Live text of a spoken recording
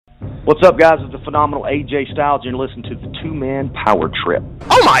What's up, guys? It's the phenomenal AJ Styles, and you're listening to the Two-Man Power Trip.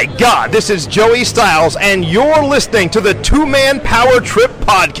 Oh my God, this is Joey Styles, and you're listening to the Two-Man Power Trip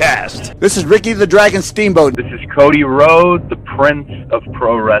podcast. This is Ricky the Dragon Steamboat. This is Cody Rhodes, the Prince of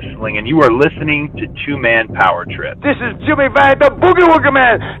Pro Wrestling, and you are listening to Two-Man Power Trip. This is Jimmy Van, the Boogie Woogie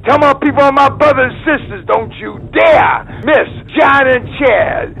Man. Tell my people and my brothers and sisters, don't you dare miss John and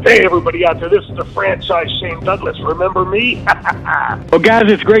Chad. Hey, everybody out there, this is the franchise Shane Douglas. Remember me? Well,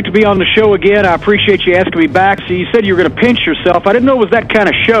 guys, it's great to be on the show again. I appreciate you asking me back. So you said you were going to pinch yourself. I didn't know it was that kind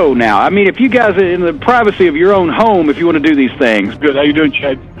of show now. I mean, if you guys are in the privacy of your own home, if you want to do these things. Good. How you doing,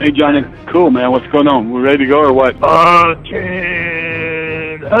 Chad? Hey, Johnny. Cool, man. What's going on? We're ready to go or what?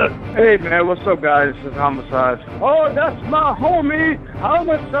 Hey, man, what's up, guys? This is Homicide. Oh, that's my homie,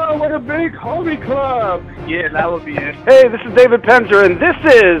 Homicide with a big homie club. Yeah, that would be it. Hey, this is David Penzer, and this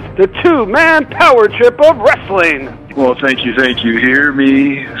is the Two-Man Power Trip of Wrestling. Well, thank you. Hear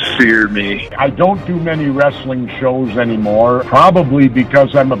me, fear me. I don't do many wrestling shows anymore, probably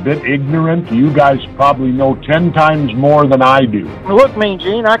because I'm a bit ignorant. You guys probably know 10 times more than I do. Look, Mean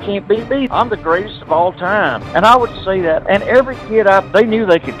Gene, I can't beat me. I'm the greatest of all time. And I would say that. And every kid they knew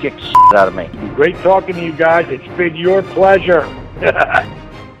they could kick the shit out of me. Great talking to you guys. It's been your pleasure.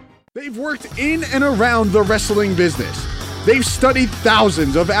 They've worked in and around the wrestling business. They've studied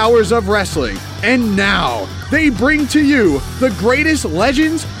thousands of hours of wrestling, and now they bring to you the greatest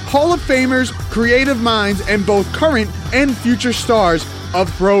legends, Hall of Famers, creative minds, and both current and future stars of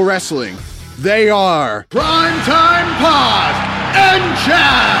pro wrestling. They are Primetime Pod and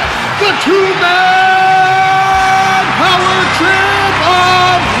Chad, the Two-Man Power Trip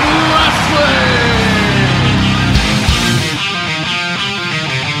of Wrestling!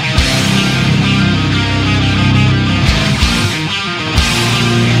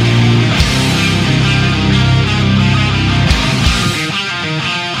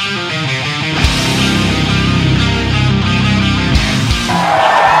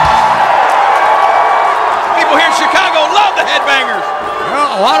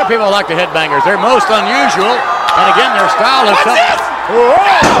 Well, a lot of people like the headbangers. They're most unusual, and again, their style is something.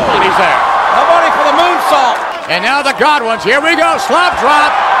 And he's there. Nobody for the moonsault. And now the Godwins. Here we go. Slap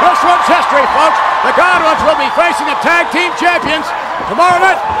drop. This one's history, folks. The Godwins will be facing the tag team champions tomorrow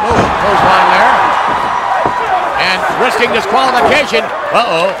night. Oh, clothesline there. And risking disqualification.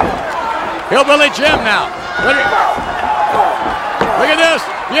 Uh-oh. Hillbilly Jim now. Look at this.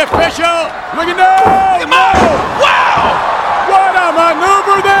 The official. Look at that. Wow. What a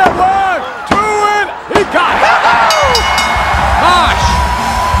maneuver there. 1, 2, and he got it. Mosh.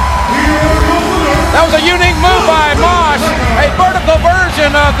 That was a unique move by Mosh. A vertical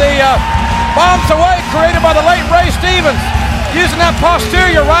version of the bombs away created by the late Ray Stevens. Using that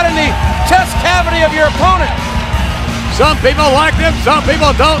posterior right in the chest cavity of your opponent. Some people like them, some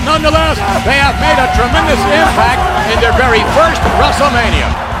people don't. Nonetheless, they have made a tremendous impact in their very first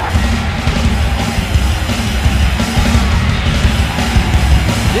WrestleMania.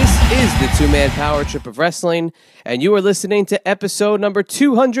 This is the Two-Man Power Trip of Wrestling, and you are listening to episode number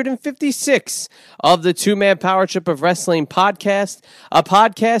 256 of the Two-Man Power Trip of Wrestling podcast, a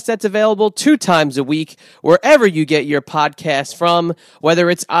podcast that's available 2 times a week wherever you get your podcasts from, whether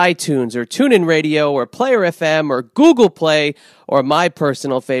it's iTunes or TuneIn Radio or Player FM or Google Play or my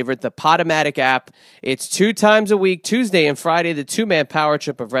personal favorite, the Podomatic app. It's 2 times a week, Tuesday and Friday, the Two-Man Power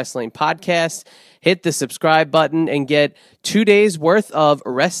Trip of Wrestling podcast. Hit the subscribe button and get 2 days worth of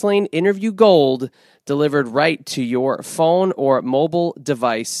wrestling interview gold delivered right to your phone or mobile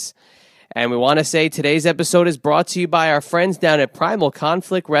device. And we want to say today's episode is brought to you by our friends down at Primal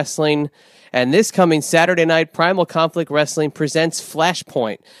Conflict Wrestling. And this coming Saturday night, Primal Conflict Wrestling presents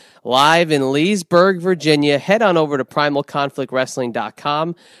Flashpoint. Live in Leesburg, Virginia. Head on over to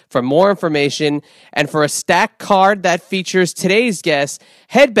primalconflictwrestling.com for more information and for a stacked card that features today's guest,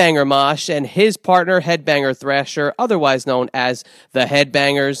 Headbanger Mosh, and his partner, Headbanger Thrasher, otherwise known as the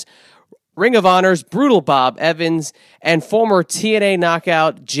Headbangers, Ring of Honor's Brutal Bob Evans, and former TNA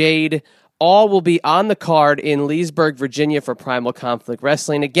knockout Jade. All will be on the card in Leesburg, Virginia for Primal Conflict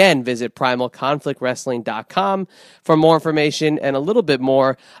Wrestling. Again, visit primalconflictwrestling.com for more information and a little bit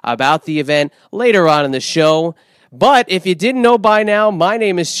more about the event later on in the show. But if you didn't know by now, my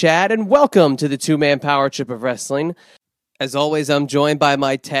name is Chad, and welcome to the Two-Man Power Trip of Wrestling. As always, I'm joined by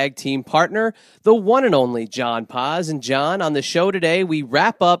my tag team partner, the one and only John Paz. And John, on the show today, we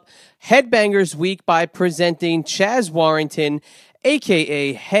wrap up Headbangers Week by presenting Chaz Warrington,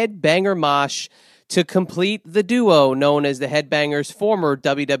 a.k.a. Headbanger Mosh, to complete the duo known as the Headbangers, former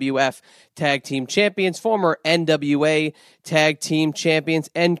WWF Tag Team Champions, former NWA Tag Team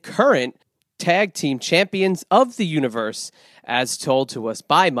Champions, and current tag team champions of the universe, as told to us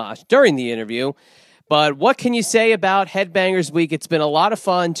by Mosh during the interview. But what can you say about Headbangers Week? It's been a lot of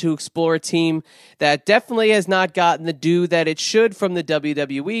fun to explore a team that definitely has not gotten the due that it should from the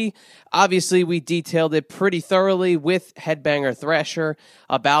WWE. Obviously, we detailed it pretty thoroughly with Headbanger Thrasher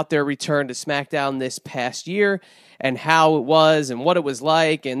about their return to SmackDown this past year and how it was and what it was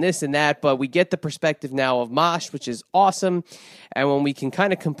like and this and that. But we get the perspective now of Mosh, which is awesome. And when we can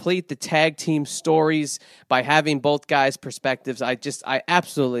kind of complete the tag team stories by having both guys' perspectives, I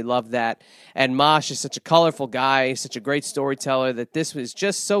absolutely love that. And Mosh is such a colorful guy, such a great storyteller, that this was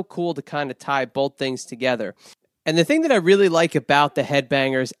just so cool to kind of tie both things together. And the thing that I really like about the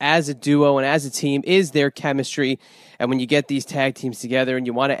Headbangers as a duo and as a team is their chemistry. And when you get these tag teams together and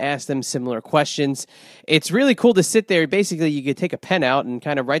you want to ask them similar questions, it's really cool to sit there. Basically, you could take a pen out and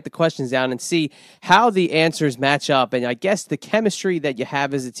kind of write the questions down and see how the answers match up. And I guess the chemistry that you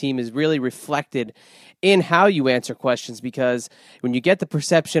have as a team is really reflected in how you answer questions, because when you get the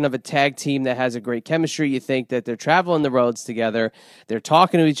perception of a tag team that has a great chemistry, you think that they're traveling the roads together, they're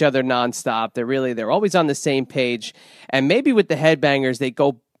talking to each other nonstop, they're always on the same page. And maybe with the Headbangers, they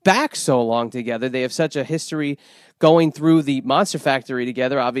go back so long together, they have such a history going through the Monster Factory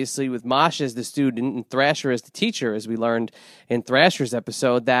together, obviously with Mosh as the student and Thrasher as the teacher, as we learned in Thrasher's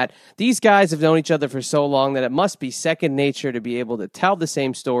episode, that these guys have known each other for so long that it must be second nature to be able to tell the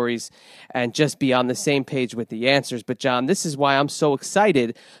same stories and just be on the same page with the answers. But John, this is why I'm so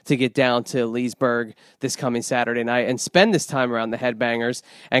excited to get down to Leesburg this coming Saturday night and spend this time around the Headbangers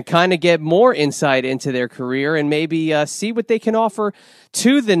and kind of get more insight into their career and maybe see what they can offer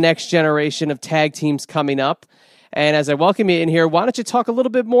to the next generation of tag teams coming up. And as I welcome you in here, why don't you talk a little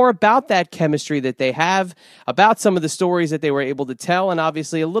bit more about that chemistry that they have, about some of the stories that they were able to tell, and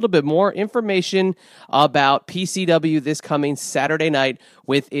obviously a little bit more information about PCW this coming Saturday night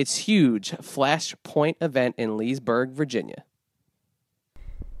with its huge Flashpoint event in Leesburg, Virginia.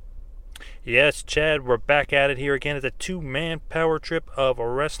 Yes, Chad, we're back at it here again at the two-man power trip of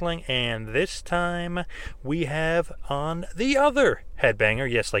wrestling, and this time we have on the other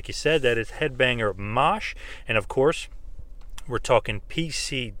Headbanger. Yes, like you said, that is Headbanger Mosh, and of course, we're talking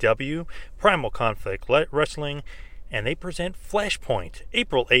PCW, Primal Conflict Wrestling, and they present Flashpoint,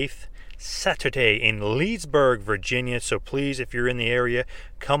 April 8th, Saturday in Leesburg, Virginia. So please, if you're in the area,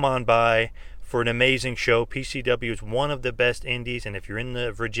 come on by for an amazing show. PCW is one of the best indies, and if you're in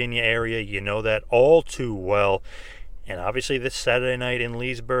the Virginia area, you know that all too well. And obviously this Saturday night in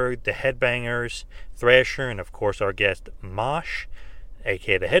Leesburg, the Headbangers, Thrasher, and of course our guest Mosh,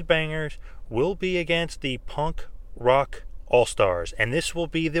 aka the Headbangers, will be against the Punk Rock All-Stars. And this will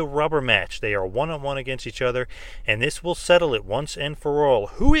be the rubber match. They are one-on-one against each other, and this will settle it once and for all.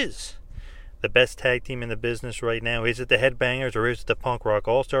 Who is the best tag team in the business right now? Is it the Headbangers or is it the Punk Rock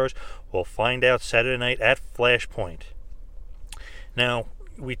All-Stars? We'll find out Saturday night at Flashpoint. Now,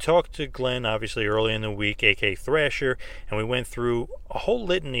 we talked to Glenn, obviously, early in the week, a.k.a. Thrasher, and we went through a whole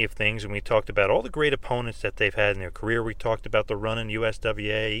litany of things, and we talked about all the great opponents that they've had in their career. We talked about the run in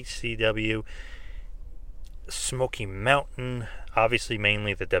USWA, ECW, Smoky Mountain, obviously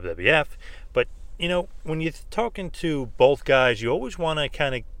mainly the WWF. But, you know, when you're talking to both guys, you always want to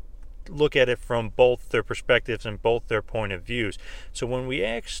kind of look at it from both their perspectives and both their point of views. So when we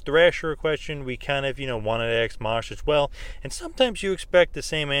asked Thrasher a question, we kind of, wanted to ask Mosh as well. And sometimes you expect the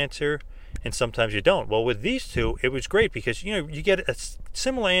same answer and sometimes you don't. Well, with these two, it was great because, you get a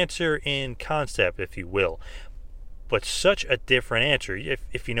similar answer in concept, if you will, but such a different answer,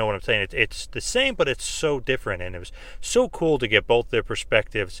 if you know what I'm saying. It's the same, but it's so different, and it was so cool to get both their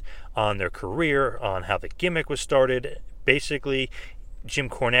perspectives on their career, on how the gimmick was started. Basically, Jim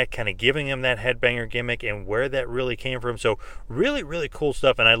Cornette kind of giving him that Headbanger gimmick and where that really came from. So really, really cool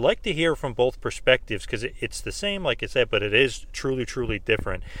stuff. And I like to hear from both perspectives because it's the same, like I said, but it is truly, truly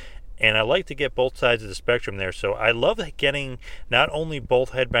different. And I like to get both sides of the spectrum there. So I love getting not only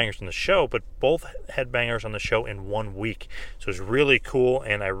both Headbangers on the show, but both Headbangers on the show in 1 week. So it's really cool.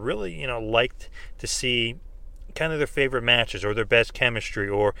 And I really, liked to see kind of their favorite matches or their best chemistry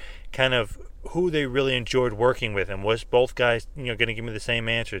or kind of who they really enjoyed working with, and was both guys going to give me the same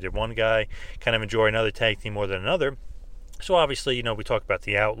answer? Did one guy kind of enjoy another tag team more than another? So obviously, we talk about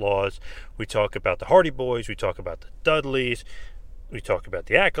the Outlaws, we talk about the Hardy Boys, we talk about the Dudleys, we talk about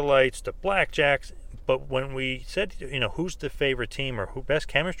the Acolytes, the Blackjacks. But when we said who's the favorite team or who best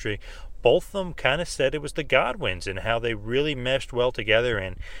chemistry, both of them kind of said it was the Godwins and how they really meshed well together.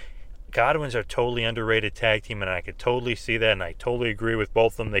 And Godwins are totally underrated tag team, and I could totally see that, and I totally agree with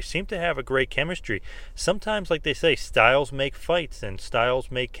both of them. They seem to have a great chemistry. Sometimes, like they say, styles make fights, and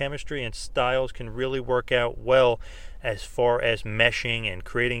styles make chemistry, and styles can really work out well as far as meshing and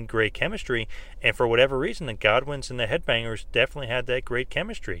creating great chemistry. And for whatever reason, the Godwins and the Headbangers definitely had that great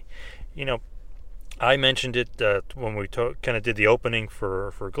chemistry. You know, I mentioned it when we kind of did the opening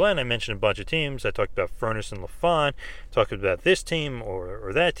for Glenn. I mentioned a bunch of teams. I talked about Furnace and LaFon, talked about this team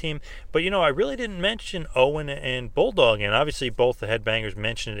or that team. But, I really didn't mention Owen and Bulldog. And obviously both the Headbangers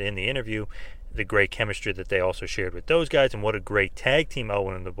mentioned it in the interview, the great chemistry that they also shared with those guys and what a great tag team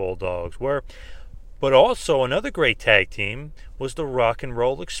Owen and the Bulldogs were. But also another great tag team was the Rock and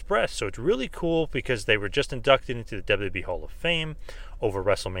Roll Express. So it's really cool because they were just inducted into the WWE Hall of Fame over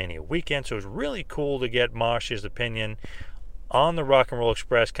WrestleMania weekend. So it was really cool to get Mosh's opinion on the Rock and Roll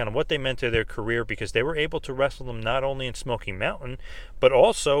Express, kind of what they meant to their career, because they were able to wrestle them not only in Smoky Mountain, but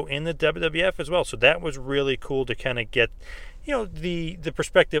also in the WWF as well. So that was really cool to kind of get, the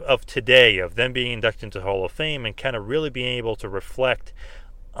perspective of today, of them being inducted into the Hall of Fame and kind of really being able to reflect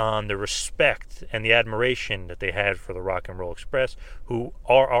on the respect and the admiration that they had for the Rock and Roll Express, who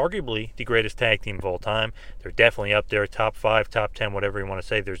are arguably the greatest tag team of all time. They're definitely up there, top 5, top 10, whatever you want to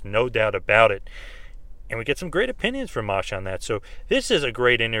say. There's no doubt about it. And we get some great opinions from Mosh on that. So this is a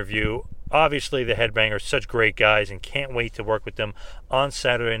great interview. Obviously, the Headbangers, such great guys, and can't wait to work with them on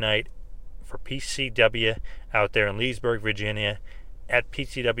Saturday night for PCW out there in Leesburg, Virginia, at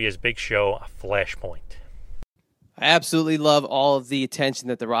PCW's big show, Flashpoint. I absolutely love all of the attention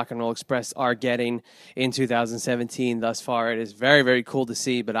that the Rock and Roll Express are getting in 2017 thus far. It is very, very cool to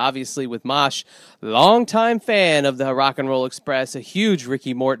see. But obviously with Mosh, longtime fan of the Rock and Roll Express, a huge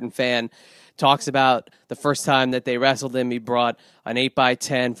Ricky Morton fan, talks about the first time that they wrestled him. He brought an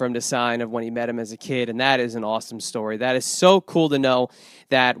 8x10 for him to sign of when he met him as a kid, and that is an awesome story. That is so cool to know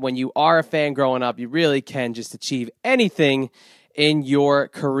that when you are a fan growing up, you really can just achieve anything in your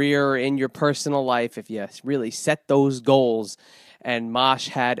career, in your personal life, if you really set those goals. And Mosh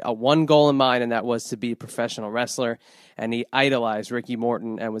had one goal in mind, and that was to be a professional wrestler. And he idolized Ricky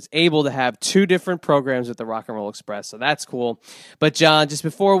Morton and was able to have 2 different programs with the Rock and Roll Express. So that's cool. But John, just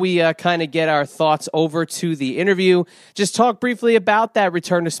before we kind of get our thoughts over to the interview, just talk briefly about that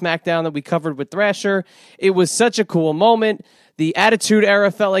return to SmackDown that we covered with Thrasher. It was such a cool moment. The Attitude Era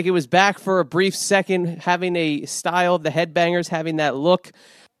felt like it was back for a brief second, having a style of the Headbangers, having that look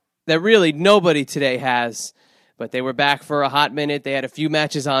that really nobody today has. But they were back for a hot minute. They had a few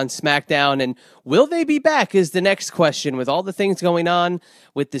matches on SmackDown. And will they be back is the next question. With all the things going on,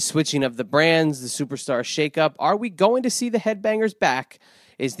 with the switching of the brands, the Superstar shakeup, are we going to see the Headbangers back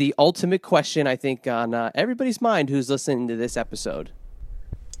is the ultimate question, I think, on everybody's mind who's listening to this episode.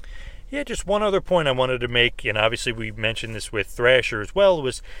 Yeah, just one other point I wanted to make, and obviously we mentioned this with Thrasher as well,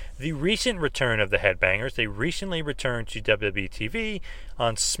 was the recent return of the Headbangers. They recently returned to WWE TV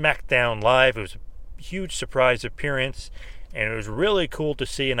on SmackDown Live. It was a huge surprise appearance, and it was really cool to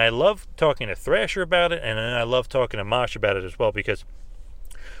see. And I love talking to Thrasher about it, and then I love talking to Mosh about it as well, because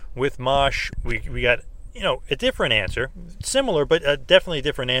with Mosh, we got, a different answer. Similar, but definitely a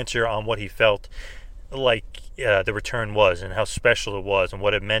different answer on what he felt like the return was and how special it was and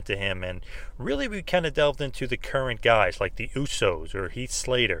what it meant to him. And really we kind of delved into the current guys like the Usos or Heath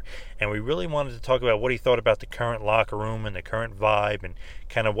Slater, and we really wanted to talk about what he thought about the current locker room and the current vibe and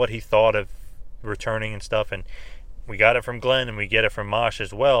kind of what he thought of returning and stuff. And we got it from Glenn and we get it from Mosh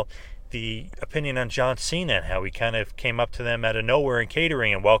as well, the opinion on John Cena and how he kind of came up to them out of nowhere in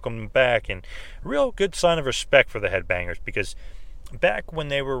catering and welcomed them back, and a real good sign of respect for the Headbangers, because back when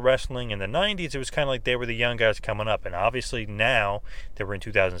they were wrestling in the 90s, it was kind of like they were the young guys coming up. And obviously now they were in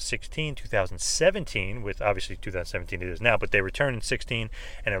 2016, 2017, with obviously 2017 it is now, but they returned in 16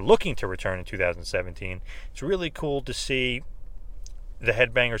 and are looking to return in 2017. It's really cool to see the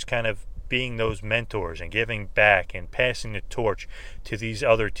Headbangers kind of being those mentors and giving back and passing the torch to these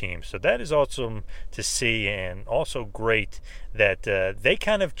other teams. So that is awesome to see, and also great that they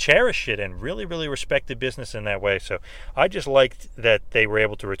kind of cherish it and really, really respect the business in that way. So I just liked that they were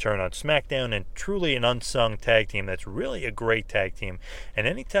able to return on SmackDown, and truly an unsung tag team that's really a great tag team. And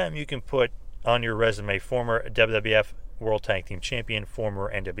anytime you can put on your resume former WWF World Tag Team Champion,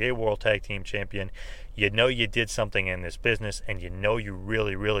 former NWA World Tag Team Champion, you know you did something in this business, and you know you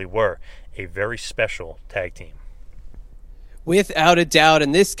really, really were a very special tag team. Without a doubt.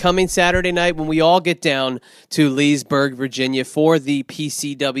 And this coming Saturday night, when we all get down to Leesburg, Virginia for the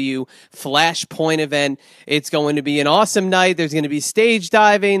PCW Flashpoint event, it's going to be an awesome night. There's going to be stage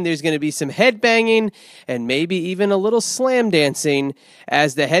diving. There's going to be some headbanging and maybe even a little slam dancing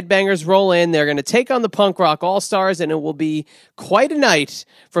as the headbangers roll in. They're going to take on the Punk Rock All-Stars, and it will be quite a night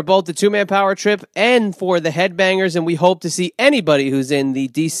for both the two-man power trip and for the headbangers. And we hope to see anybody who's in the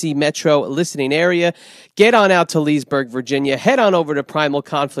DC Metro listening area get on out to Leesburg, Virginia. Head on over to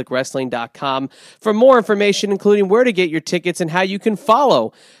primalconflictwrestling.com for more information, including where to get your tickets and how you can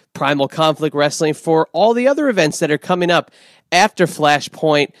follow Primal Conflict Wrestling for all the other events that are coming up after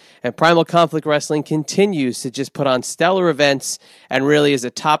Flashpoint. And Primal Conflict Wrestling continues to just put on stellar events and really is a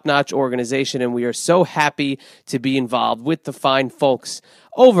top-notch organization, and we are so happy to be involved with the fine folks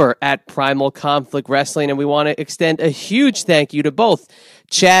over at Primal Conflict Wrestling. And we want to extend a huge thank you to both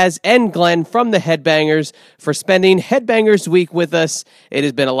Chaz and Glenn from the Headbangers for spending Headbangers Week with us. It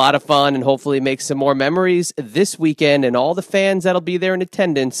has been a lot of fun, and hopefully make some more memories this weekend, and all the fans that'll be there in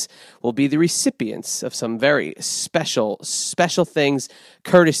attendance will be the recipients of some very special things,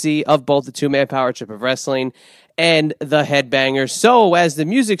 courtesy of both the two-man power trip of wrestling and the Headbangers. So as the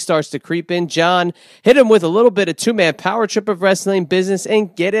music starts to creep in, John, hit him with a little bit of two-man power trip of wrestling business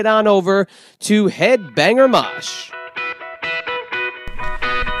and get it on over to Headbanger Mosh.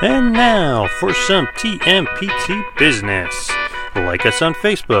 And now for some TMPT business. Like us on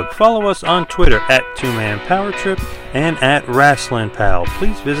Facebook, follow us on Twitter at 2manpowertrip and at WrestlingPal.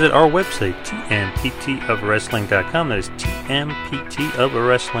 Please visit our website, tmptofwrestling.com. That is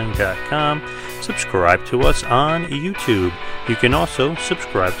tmptofwrestling.com. Subscribe to us on YouTube. You can also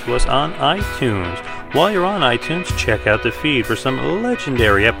subscribe to us on iTunes. While you're on iTunes, check out the feed for some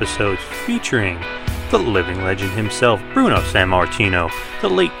legendary episodes featuring the living legend himself, Bruno Sammartino, the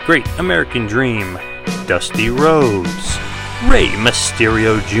late great American Dream, Dusty Rhodes, Rey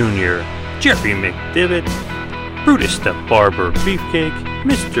Mysterio Jr., Jerry McDivitt, Brutus the Barber Beefcake,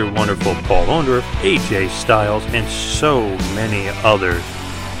 Mr. Wonderful Paul Orndorff, AJ Styles, and so many others.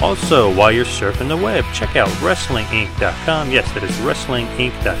 Also, while you're surfing the web, check out WrestlingInc.com. Yes, that is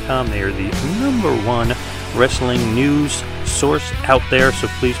WrestlingInc.com. They are the #1 wrestling news source out there, so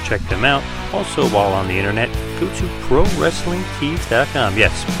please check them out. Also, while on the internet, go to ProWrestlingTees.com.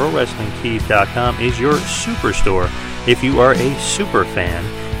 Yes, ProWrestlingTees.com is your superstore if you are a super fan.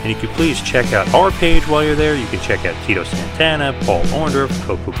 And you can please check out our page while you're there. You can check out Tito Santana, Paul Orndorff,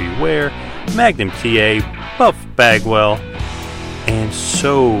 Coco Beware, Magnum TA, Buff Bagwell, and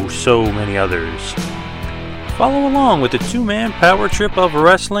so many others. Follow along with the two-man power trip of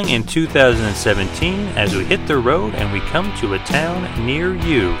wrestling in 2017 as we hit the road and we come to a town near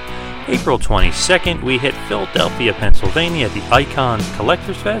you. April 22nd, we hit Philadelphia, Pennsylvania at the Icons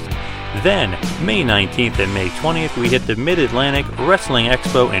Collectors Fest. Then, May 19th and May 20th, we hit the Mid-Atlantic Wrestling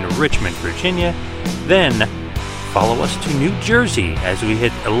Expo in Richmond, Virginia. Then, follow us to New Jersey as we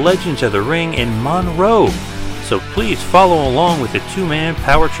hit Legends of the Ring in Monroe. So please follow along with the two-man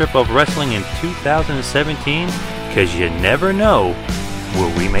power trip of wrestling in 2017, because you never know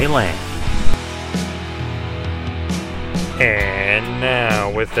where we may land. And now,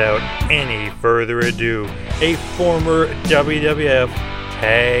 without any further ado, a former WWF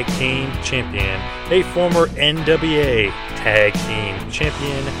Tag Team Champion, a former NWA Tag Team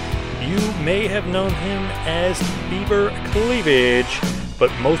Champion. You may have known him as Beaver Cleavage,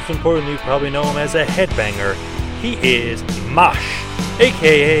 but most importantly, you probably know him as a headbanger. He is Mosh,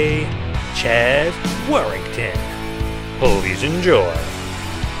 aka Chaz Warrington. Please enjoy.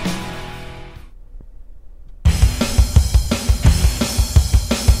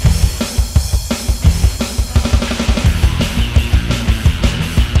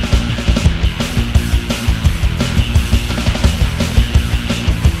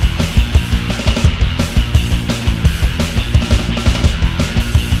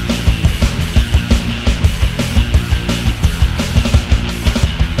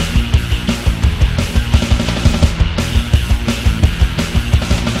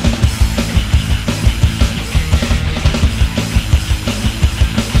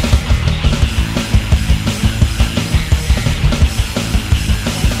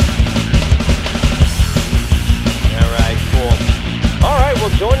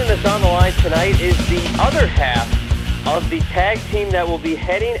 Tag team that will be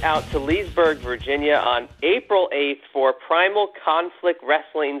heading out to Leesburg, Virginia on April 8th for Primal Conflict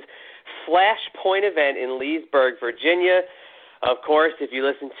Wrestling's Flashpoint event in Leesburg, Virginia. Of course, if you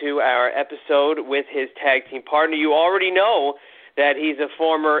listen to our episode with his tag team partner, you already know that he's a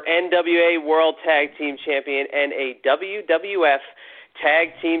former NWA World Tag Team Champion and a WWF tag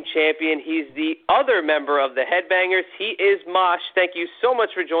team champion. He's the other member of the Headbangers. He is Mosh. Thank you so much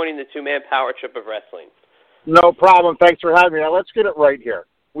for joining the two-man power trip of wrestling. No problem. Thanks for having me. Now, let's get it right here.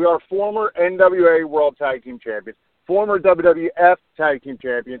 We are former NWA World Tag Team Champions, former WWF Tag Team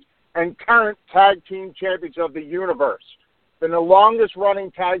Champions, and current Tag Team Champions of the universe. Been the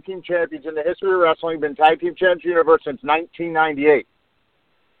longest-running Tag Team Champions in the history of wrestling, been Tag Team Champions of the universe since 1998.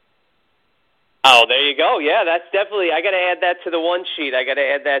 Oh, there you go. Yeah, that's definitely. I got to add that to the one sheet. I got to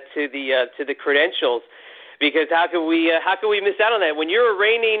add that to the credentials, because how can we miss out on that? When you're a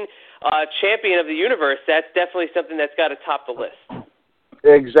reigning champion of the universe, that's definitely something that's got to top the list.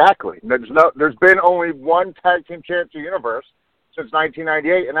 Exactly. There's been only one Tag Team Champions of the universe since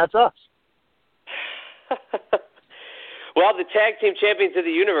 1998, and that's us. Well, the Tag Team Champions of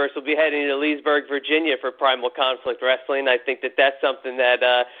the Universe will be heading to Leesburg, Virginia for Primal Conflict Wrestling. I think that's something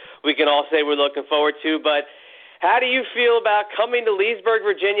that we can all say we're looking forward to. But how do you feel about coming to Leesburg,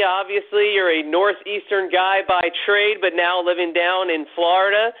 Virginia? Obviously, you're a northeastern guy by trade, but now living down in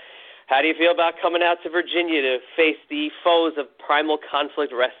Florida. How do you feel about coming out to Virginia to face the foes of Primal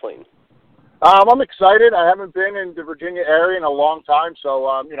Conflict Wrestling? I'm excited. I haven't been in the Virginia area in a long time,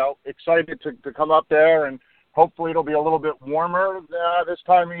 so excited to come up there, and hopefully it'll be a little bit warmer this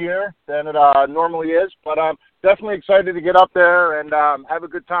time of year than it normally is. But I'm definitely excited to get up there and have a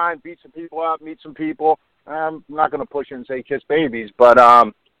good time, beat some people up, meet some people. I'm not going to push in and say kiss babies, but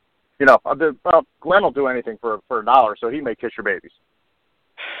Glenn will do anything for $1, so he may kiss your babies.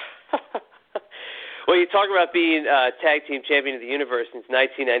 Well, you talk about being Tag Team Champion of the Universe since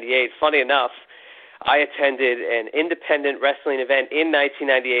 1998. Funny enough, I attended an independent wrestling event in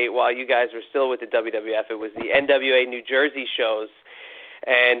 1998 while you guys were still with the WWF. It was the NWA New Jersey shows.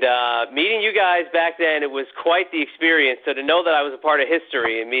 And meeting you guys back then, it was quite the experience. So to know that I was a part of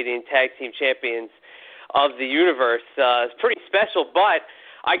history and meeting Tag Team Champions of the Universe is pretty special. But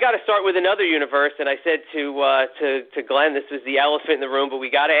I got to start with another universe, and I said to Glenn, this was the elephant in the room, but we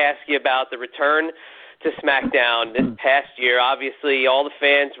got to ask you about the return to SmackDown this past year. Obviously, all the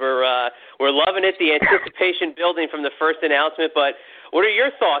fans were loving it, the anticipation building from the first announcement. But what are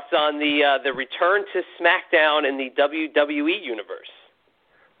your thoughts on the return to SmackDown in the WWE universe?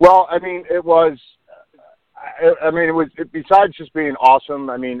 Well, it was besides just being awesome,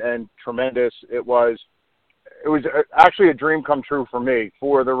 and tremendous. It was actually a dream come true for me,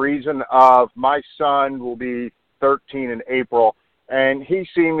 for the reason of my son will be 13 in April, and he's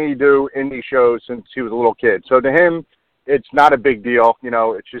seen me do indie shows since he was a little kid. So to him, it's not a big deal.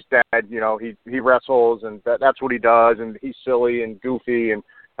 It's just dad. He wrestles, and that's what he does, and he's silly and goofy, and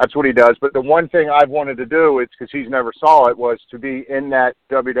that's what he does. But the one thing I've wanted to do, it's because he's never saw it, was to be in that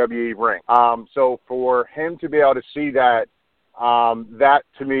WWE ring. So for him to be able to see that, that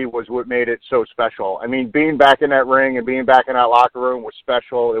to me was what made it so special. Being back in that ring and being back in that locker room was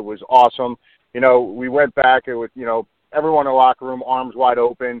special. It was awesome. We went back. It was, everyone in the locker room, arms wide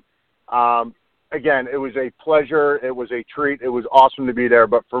open. Again, it was a pleasure. It was a treat. It was awesome to be there.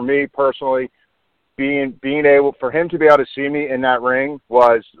 But for me personally, being able for him to be able to see me in that ring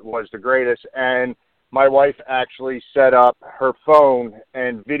was the greatest. And my wife actually set up her phone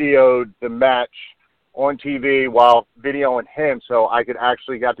and videoed the match on TV while videoing him, so I could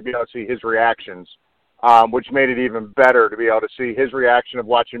actually got to be able to see his reactions, which made it even better to be able to see his reaction of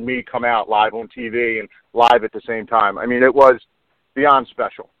watching me come out live on TV and live at the same time. It was beyond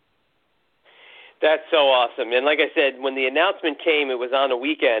special. That's so awesome. And like I said, when the announcement came, it was on a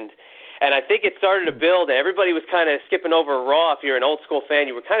weekend, and I think it started to build, and everybody was kind of skipping over Raw. If you're an old school fan,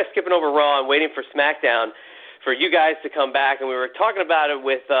 you were kind of skipping over Raw and waiting for SmackDown for you guys to come back. And we were talking about it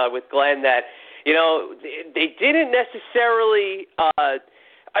with Glenn that, they didn't necessarily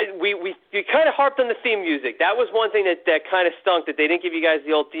we kind of harped on the theme music. That was one thing that kind of stunk, that they didn't give you guys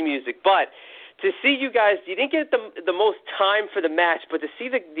the old theme music. But to see you guys, you didn't get the most time for the match, but to see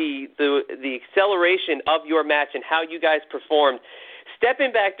the acceleration of your match and how you guys performed,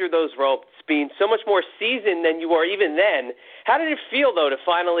 stepping back through those ropes, being so much more seasoned than you were even then. How did it feel, though, to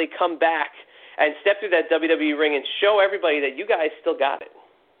finally come back and step through that WWE ring and show everybody that you guys still got it?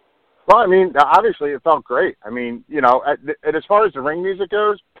 Well, obviously it felt great. And as far as the ring music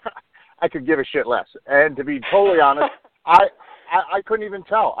goes, I could give a shit less. And to be totally honest, I couldn't even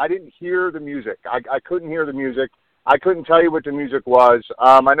tell. I didn't hear the music. I couldn't hear the music. I couldn't tell you what the music was.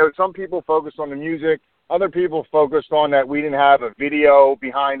 I know some people focused on the music. Other people focused on that we didn't have a video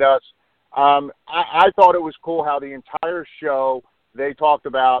behind us. I thought it was cool how the entire show, they talked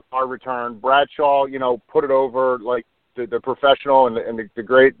about our return. Bradshaw, put it over like the professional and the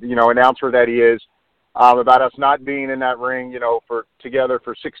great, announcer that he is, about us not being in that ring, together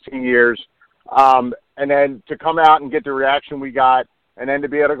for 16 years. And then to come out and get the reaction we got, And then to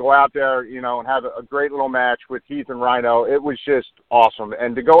be able to go out there, you know, and have a great little match with Heath and Rhino, it was just awesome.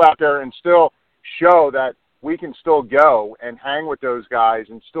 And to go out there and still show that we can still go and hang with those guys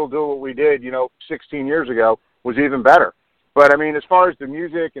and still do what we did, you know, 16 years ago was even better. But, I mean, as far as the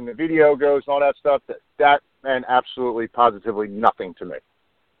music and the video goes and all that stuff, that meant absolutely, positively nothing to me.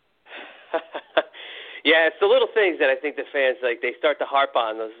 Yeah, it's the little things that I think the fans, like, they start to harp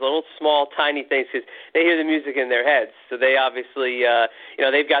on, those little, small, tiny things, because they hear the music in their heads. So they obviously, you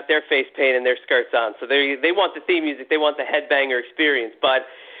know, they've got their face paint and their skirts on. So they want the theme music. They want the headbanger experience. But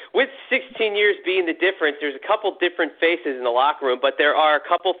with 16 years being the difference, there's a couple different faces in the locker room, but there are a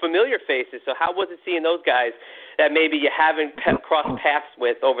couple familiar faces. So how was it seeing those guys that maybe you haven't crossed paths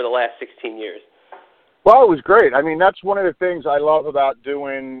with over the last 16 years? Well, it was great. I mean, that's one of the things I love about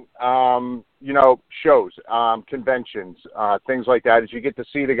doing, you know, shows, conventions, things like that, is you get to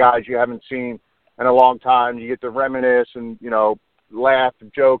see the guys you haven't seen in a long time. You get to reminisce and, you know, laugh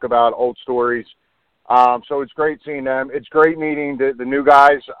and joke about old stories. So it's great seeing them. It's great meeting the new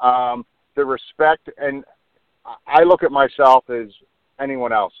guys, the respect. And I look at myself as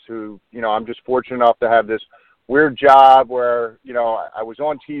anyone else who, you know, I'm just fortunate enough to have this weird job where, you know, I was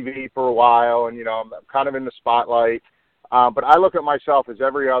on TV for a while and, you know, I'm kind of in the spotlight. But I look at myself as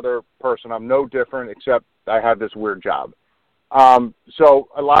every other person. I'm no different except I have this weird job. So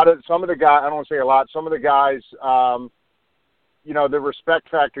some of the guys, I don't want to say a lot, some of the guys, you know, the respect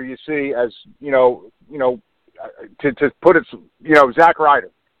factor you see as, to put it, you know, Zack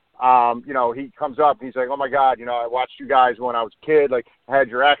Ryder. You know, he comes up and he's like, oh my God, you know, I watched you guys when I was a kid, like I had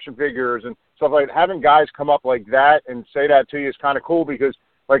your action figures and stuff like that. Having guys come up like that and say that to you is kind of cool because,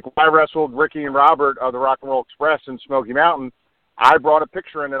 like, when I wrestled Ricky and Robert of the Rock and Roll Express in Smoky Mountain, I brought a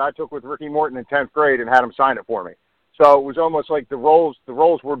picture in that I took with Ricky Morton in 10th grade and had him sign it for me. So it was almost like the roles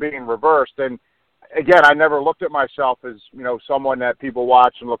were being reversed. And again, I never looked at myself as, you know, someone that people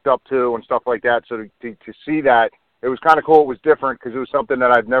watched and looked up to and stuff like that. So to see that, it was kind of cool. It was different because it was something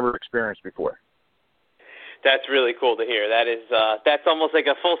that I'd never experienced before. That's really cool to hear. That is, that's almost like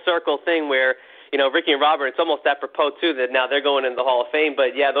a full circle thing where, you know, Ricky and Robert, it's almost apropos, too, that now they're going into the Hall of Fame.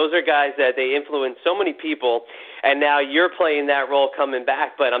 But, yeah, those are guys that they influence so many people, and now you're playing that role coming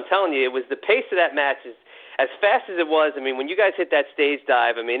back. But I'm telling you, it was the pace of that match is as fast as it was. I mean, when you guys hit that stage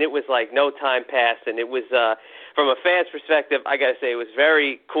dive, I mean, it was like no time passed, and it was, from a fan's perspective, I got to say, it was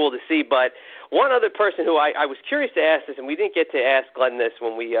very cool to see. But one other person who I was curious to ask this, and we didn't get to ask Glenn this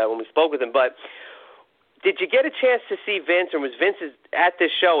when we spoke with him, but did you get a chance to see Vince, or was Vince at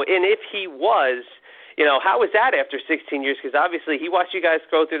this show? And if he was, you know, how was that after 16 years? Because obviously he watched you guys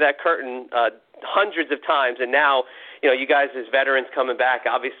go through that curtain hundreds of times, and now, you know, you guys as veterans coming back,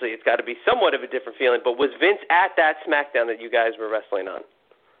 obviously it's got to be somewhat of a different feeling. But was Vince at that SmackDown that you guys were wrestling on?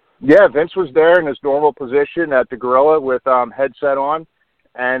 Yeah, Vince was there in his normal position at the Gorilla with headset on.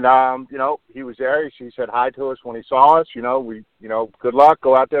 And, you know, he was there. He said hi to us when he saw us. You know, good luck.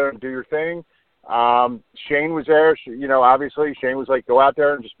 Go out there and do your thing. Shane was there. You know, obviously Shane was like, go out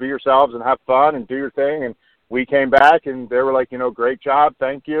there and just be yourselves and have fun and do your thing. And we came back and they were like, you know, great job.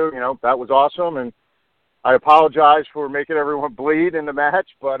 Thank you. You know, that was awesome. And I apologize for making everyone bleed in the match,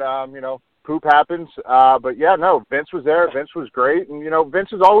 but, you know, poop happens. But yeah, no, Vince was there. Vince was great. And, you know, Vince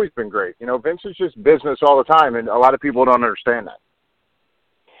has always been great. You know, Vince is just business all the time. And a lot of people don't understand that.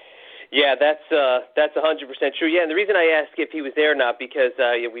 Yeah, that's 100% true. Yeah, and the reason I asked if he was there or not because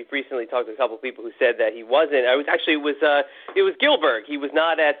we've recently talked to a couple of people who said that he wasn't. It was Gillberg. He was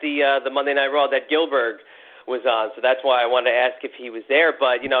not at the Monday Night Raw that Gillberg was on, so that's why I wanted to ask if he was there.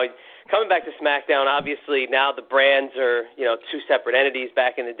 But you know, coming back to SmackDown, obviously now the brands are, you know, two separate entities.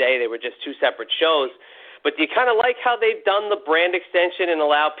 Back in the day, they were just two separate shows. But do you kind of like how they've done the brand extension and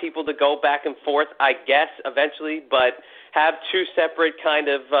allow people to go back and forth, I guess, eventually, but have two separate kind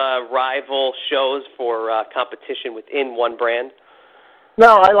of rival shows for competition within one brand?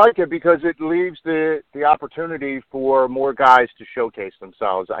 No, I like it because it leaves the opportunity for more guys to showcase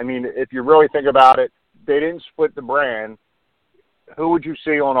themselves. I mean, if you really think about it, they didn't split the brand. Who would you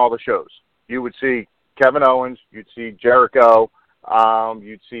see on all the shows? You would see Kevin Owens, you'd see Jericho,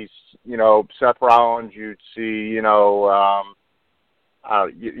 you'd see, you know, Seth Rollins, you'd see, you know,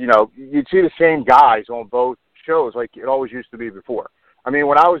 you'd see the same guys on both shows like it always used to be before. I mean,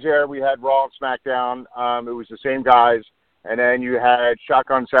 when I was there, we had Raw and SmackDown. It was the same guys. And then you had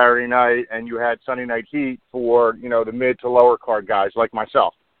Shotgun Saturday Night and you had Sunday Night Heat for, you know, the mid to lower card guys like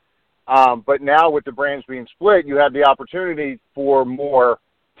myself. But now with the brands being split, you have the opportunity for more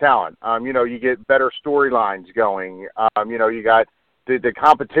talent. You know, you get better storylines going. You know, you got the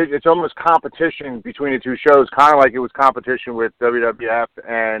competition. It's almost competition between the two shows, kind of like it was competition with WWF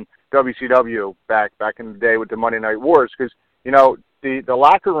and WCW back in the day with the Monday Night Wars, because, you know, the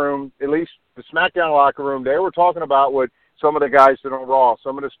locker room, at least the SmackDown locker room, they were talking about what some of the guys did on Raw,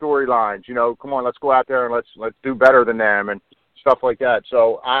 some of the storylines. You know, come on, let's go out there and let's do better than them and stuff like that.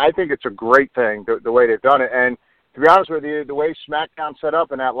 So I think it's a great thing the way they've done it. And to be honest with you, the way SmackDown set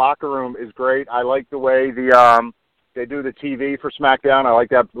up in that locker room is great. I like the way they do the TV for SmackDown. I like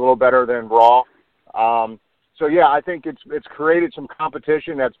that a little better than Raw. So yeah, I think it's created some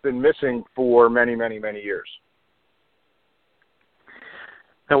competition that's been missing for many, many, many years.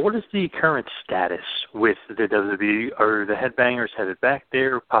 Now, what is the current status with the WWE? Are the Headbangers headed back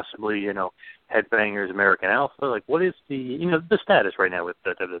there? Possibly, Headbangers American Alpha? Like, what is the status right now with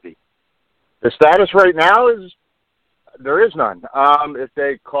the WWE? The status right now is there is none. If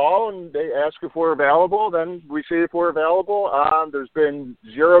they call and they ask if we're available, then we see if we're available. There's been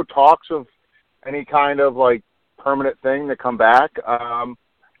zero talks of any kind of permanent thing to come back.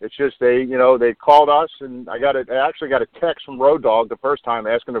 It's just they called us, and I actually got a text from Road Dogg the first time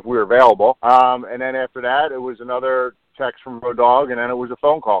asking if we were available. And then after that, it was another text from Road Dogg, and then it was a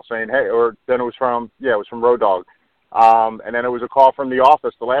phone call saying, hey, or then it was from Road Dogg. And then it was a call from the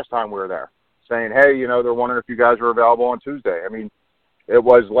office the last time we were there saying, hey, they're wondering if you guys were available on Tuesday. I mean, it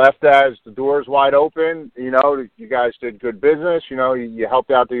was left as the doors wide open. You guys did good business. You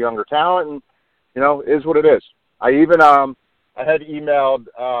helped out the younger talent, and, is what it is. I had emailed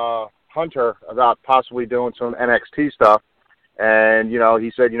Hunter about possibly doing some NXT stuff, and,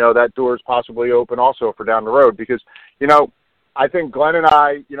 he said, that door is possibly open also for down the road because, I think Glenn and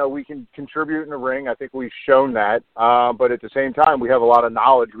I, we can contribute in the ring. I think we've shown that. But at the same time, we have a lot of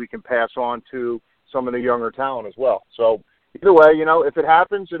knowledge we can pass on to some of the younger talent as well. So either way, if it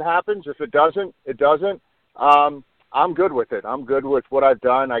happens, it happens. If it doesn't, it doesn't. I'm good with it. I'm good with what I've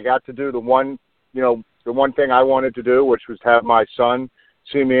done. I got to do the one thing I wanted to do, which was to have my son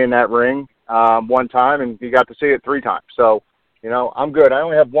see me in that ring one time, and he got to see it 3 times. So, I'm good. I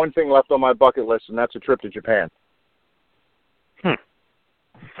only have one thing left on my bucket list, and that's a trip to Japan.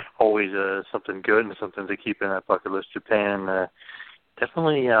 Always something good and something to keep in that bucket list. Japan,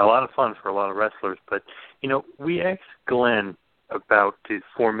 definitely a lot of fun for a lot of wrestlers. But, we asked Glenn about the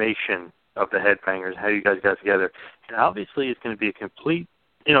formation of the Headbangers, how you guys got together. And obviously it's going to be a complete,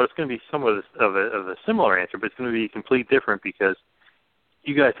 it's going to be somewhat of a similar answer, but it's going to be complete different because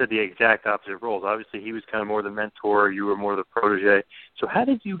you guys had the exact opposite roles. Obviously he was kind of more the mentor, you were more the protege. So how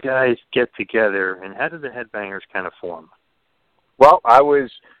did you guys get together, and how did the Headbangers kind of form? Well, I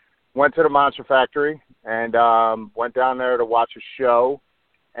went to the Monster Factory and went down there to watch a show,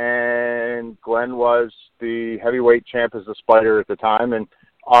 and Glenn was the heavyweight champ as the Spider at the time, and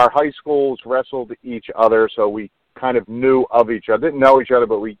our high schools wrestled each other, so we kind of knew of each other. Didn't know each other,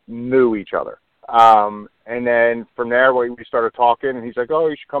 but we knew each other. And then from there, we started talking, and he's like, oh,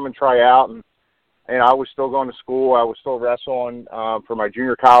 you should come and try out. And I was still going to school. I was still wrestling for my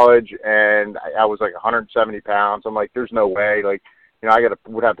junior college, and I was 170 pounds. I'm like, there's no way. I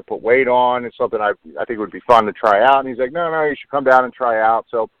would have to put weight on. It's something I think would be fun to try out. And he's like, no, you should come down and try out.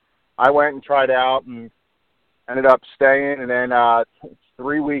 So I went and tried out and ended up staying. And then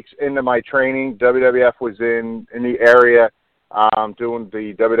 3 weeks into my training, WWF was in the area doing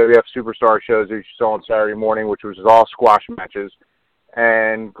the WWF Superstar shows that you saw on Saturday morning, which was all squash matches.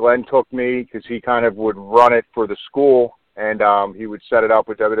 And Glenn took me because he kind of would run it for the school, and he would set it up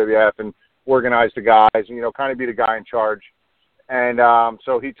with WWF and organize the guys and, kind of be the guy in charge. And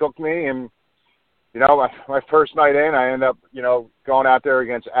so he took me, and, my first night in, I ended up, going out there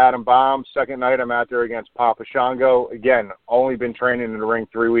against Adam Bomb. Second night, I'm out there against Papa Shango. Again, only been training in the ring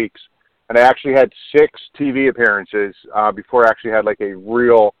 3 weeks. And I actually had 6 TV appearances before I actually had a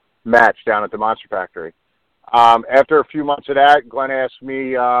real match down at the Monster Factory. After a few months of that, Glenn asked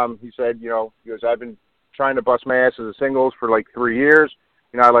me, he said, he goes, I've been trying to bust my ass as a singles for 3 years.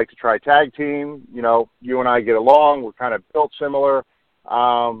 I'd like to try tag team. You and I get along. We're kind of built similar. Do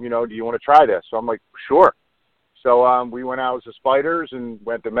you want to try this? So I'm like, sure. So we went out as the Spiders and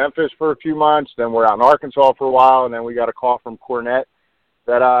went to Memphis for a few months. Then we're out in Arkansas for a while, and then we got a call from Cornette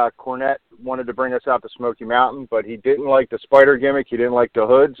that Cornette wanted to bring us out to Smoky Mountain, but he didn't like the Spider gimmick. He didn't like the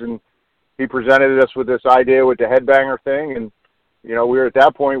hoods, and he presented us with this idea with the Headbanger thing. And, we were at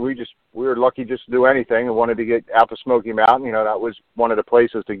that point, we were lucky just to do anything and wanted to get out to Smoky Mountain. That was one of the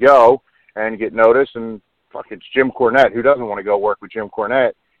places to go and get noticed. And fuck, it's Jim Cornette. Who doesn't want to go work with Jim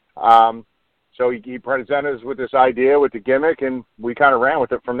Cornette? So he presented us with this idea with the gimmick, and we kind of ran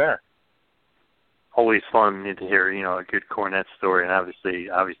with it from there. Always fun to hear, a good Cornette story, and obviously,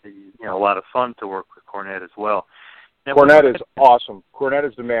 a lot of fun to work with Cornette as well. Now, Cornette is awesome. Cornette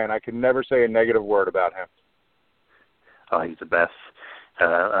is the man. I can never say a negative word about him. Oh, he's the best.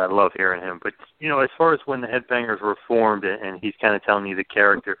 I love hearing him. But, you know, as far as when the Headbangers were formed and he's kind of telling you the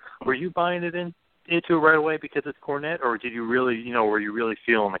character, were you buying it into it right away because it's Cornette, or did you really, you know, were you really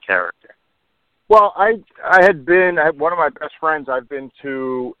feeling the character? Well, I had one of my best friends, I've been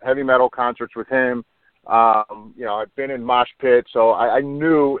to heavy metal concerts with him. You know, I've been in mosh pits, so I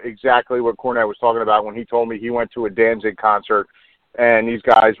knew exactly what Cornette was talking about when he told me he went to a Danzig concert and these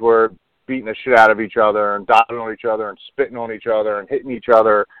guys were beating the shit out of each other and diving on each other and spitting on each other and hitting each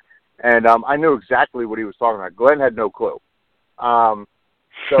other. And I knew exactly what he was talking about. Glenn had no clue.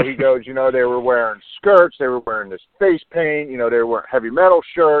 So he goes, you know, they were wearing skirts, they were wearing this face paint, you know, they were wearing heavy metal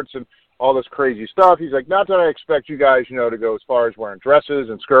shirts and all this crazy stuff. He's like, not that I expect you guys, you know, to go as far as wearing dresses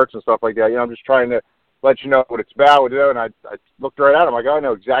and skirts and stuff like that. You know, I'm just trying to let you know what it's about. And I looked right at him. I go, I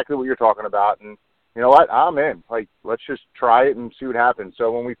know exactly what you're talking about. And you know what? I'm in. Like, let's just try it and see what happens.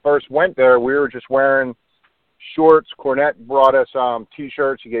 So when we first went there, we were just wearing shorts. Cornette brought us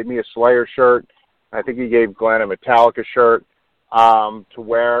T-shirts. He gave me a Slayer shirt. I think he gave Glenn a Metallica shirt to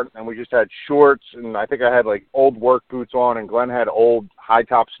wear. And we just had shorts. And I think I had, like, old work boots on. And Glenn had old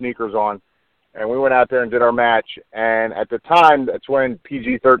high-top sneakers on. And we went out there and did our match. And at the time, that's when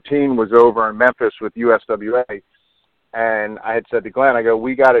PG-13 was over in Memphis with USWA. And I had said to Glenn, I go,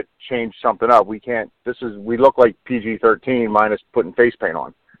 we got to change something up. We can't, we look like PG-13 minus putting face paint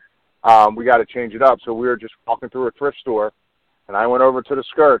on. We got to change it up. So we were just walking through a thrift store, and I went over to the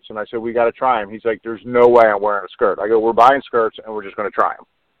skirts, and I said, we got to try them. He's like, there's no way I'm wearing a skirt. I go, we're buying skirts, and we're just going to try them.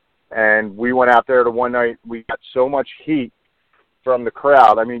 And we went out there to one night. We got so much heat from the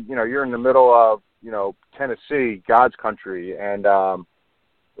crowd. I mean, you know, you're in the middle of, you know, Tennessee, God's country, and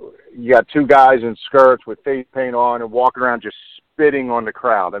you got two guys in skirts with face paint on and walking around just spitting on the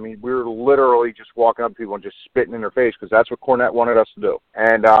crowd. I mean, we were literally just walking up to people and just spitting in their face because that's what Cornette wanted us to do.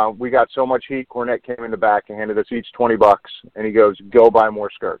 And we got so much heat, Cornette came in the back and handed us each $20, and he goes, go buy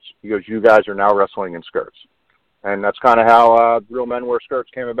more skirts. He goes, you guys are now wrestling in skirts. And that's kind of how Real Men Wear Skirts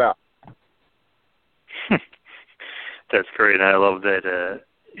came about. That's great. I love that.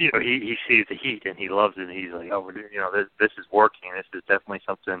 You know, he sees the heat and he loves it. And he's like, oh, you know, this is working. This is definitely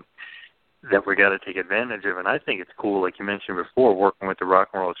something that we got to take advantage of. And I think it's cool, like you mentioned before, working with the Rock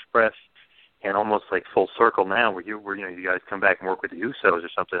and Roll Express, and almost like full circle now, where you know, you guys come back and work with the Usos or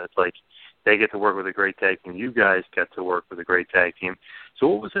something. It's like they get to work with a great tag team. You guys get to work with a great tag team. So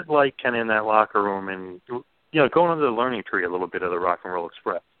what was it like, kind of in that locker room, and you know, going under the learning tree a little bit of the Rock and Roll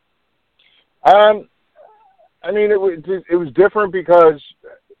Express? I mean, it was different because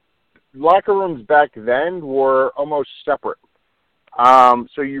locker rooms back then were almost separate.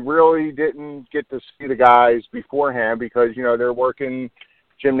 So you really didn't get to see the guys beforehand because, you know, they're working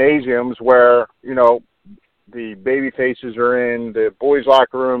gymnasiums where, you know, the baby faces are in the boys'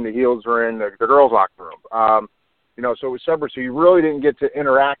 locker room, the heels are in the girls' locker room. You know, so it was separate. So you really didn't get to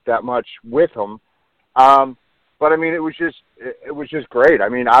interact that much with them. But I mean, it was just great. I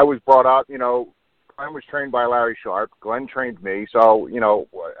mean, I was brought up, you know, Glenn was trained by Larry Sharp. Glenn trained me. So, you know,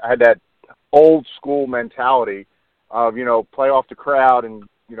 I had that old school mentality of, you know, play off the crowd and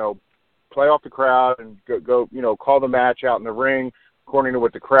go, you know, call the match out in the ring according to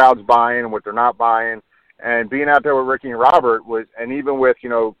what the crowd's buying and what they're not buying. And being out there with Ricky and Robert was, and even with, you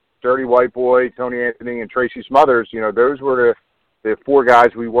know, Dirty White Boy, Tony Anthony, and Tracy Smothers, you know, those were the four guys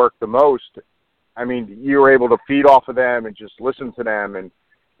we worked the most. I mean, you were able to feed off of them and just listen to them. And,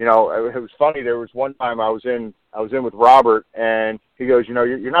 you know, it was funny. There was one time I was in with Robert, and he goes, you know,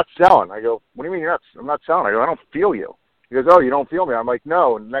 you're not selling. I go, what do you mean I'm not selling? I go, I don't feel you. He goes, oh, you don't feel me? I'm like,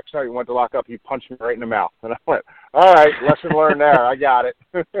 no. And the next night we went to lock up, he punched me right in the mouth. And I went, all right, lesson learned there. I got it.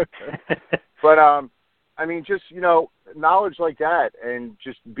 But, I mean, just, you know, knowledge like that and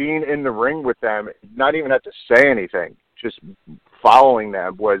just being in the ring with them, not even have to say anything, just following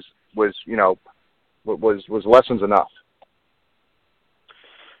them was you know, was lessons enough.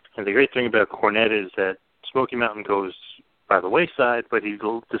 And the great thing about Cornette is that Smoky Mountain goes by the wayside, but he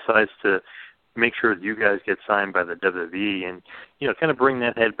decides to make sure that you guys get signed by the WWE and, you know, kind of bring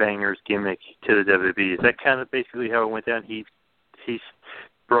that Headbangers gimmick to the WWE. Is that kind of basically how it went down? He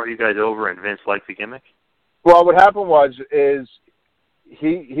brought you guys over and Vince liked the gimmick? Well, what happened is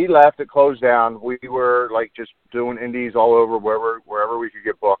he left, it closed down. We were, like, just doing indies all over wherever we could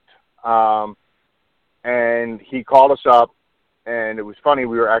get booked. And he called us up. And it was funny,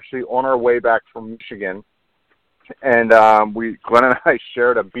 we were actually on our way back from Michigan, and Glenn and I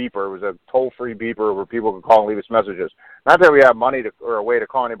shared a beeper. It was a toll-free beeper where people could call and leave us messages. Not that we have money or a way to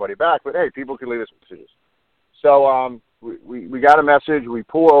call anybody back, but, hey, people could leave us messages. So we got a message. We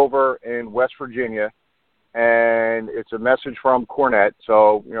pull over in West Virginia, and it's a message from Cornette.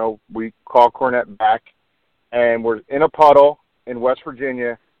 So, you know, we call Cornette back, and we're in a puddle, in West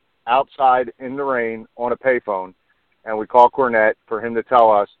Virginia, outside in the rain on a payphone, and we call Cornette for him to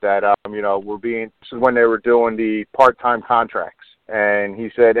tell us that, this is when they were doing the part-time contracts. And he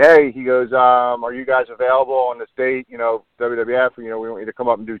said, hey, he goes, are you guys available on this date, WWF, we want you to come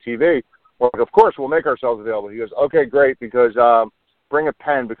up and do TV. Well, of course, we'll make ourselves available. He goes, okay, great, because bring a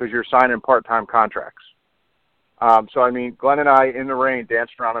pen because you're signing part-time contracts. Glenn and I in the rain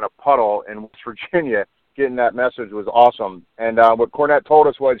danced around in a puddle in West Virginia getting that message was awesome. And what Cornette told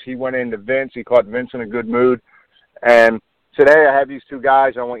us was he went into Vince. He caught Vince in a good mood. And today I have these two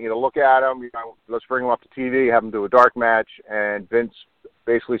guys. I want you to look at them. Let's bring them up to TV, have them do a dark match. And Vince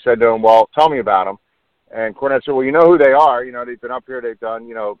basically said to him, well, tell me about them. And Cornette said, well, you know who they are. They've been up here. They've done,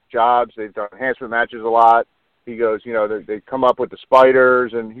 jobs. They've done enhancement matches a lot. He goes, they come up with the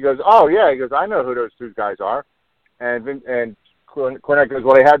spiders. And he goes, oh, yeah. He goes, I know who those two guys are. And Cornette goes,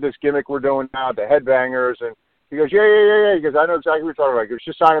 well, they have this gimmick we're doing now, the headbangers. And he goes, yeah. He goes, I know exactly what you're talking about. He goes,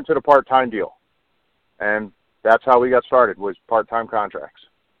 just sign them to the part-time deal. And that's how we got started, was part-time contracts.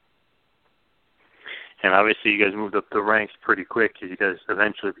 And obviously you guys moved up the ranks pretty quick because you guys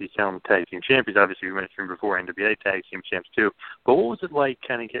eventually become tag team champions. Obviously you mentioned before NWA tag team champs too. But what was it like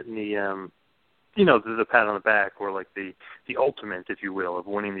kind of getting the, the pat on the back, or like the ultimate, if you will, of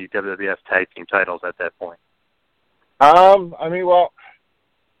winning the WWF tag team titles at that point? Well,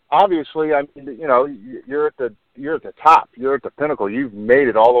 obviously, you're at the top. You're at the pinnacle. You've made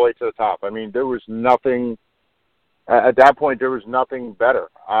it all the way to the top. There was nothing at that point. There was nothing better.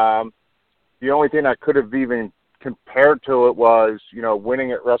 The only thing that could have even compared to it was,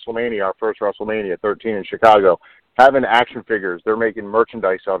 winning at WrestleMania, our first WrestleMania 13 in Chicago, having action figures. They're making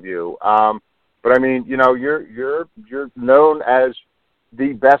merchandise of you. But you're known as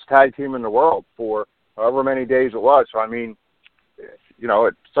the best tag team in the world for however many days it was. So,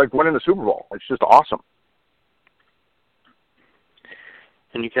 it's like winning the Super Bowl. It's just awesome.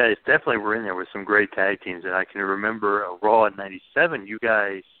 And you guys definitely were in there with some great tag teams. And I can remember Raw in '97, you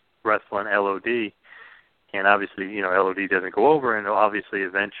guys wrestling LOD. And obviously, LOD doesn't go over. And obviously,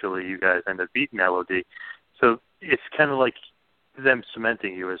 eventually, you guys end up beating LOD. So it's kind of like them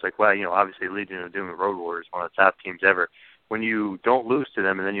cementing you as like, wow, obviously Legion of Doom and Road Warriors, one of the top teams ever. When you don't lose to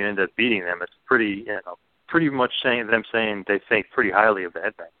them and then you end up beating them, it's pretty much saying they think pretty highly of the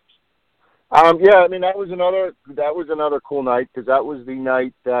Headbangers. That was another cool night, because that was the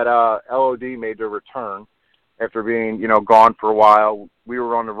night that LOD made their return after being, gone for a while. We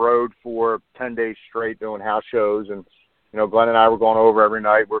were on the road for 10 days straight doing house shows, and Glenn and I were going over every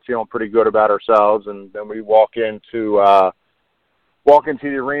night. We're feeling pretty good about ourselves, and then we walk into the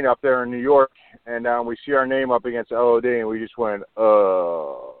arena up there in New York, and we see our name up against LOD, and we just went,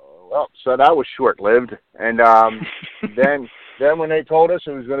 well, so that was short-lived. And then when they told us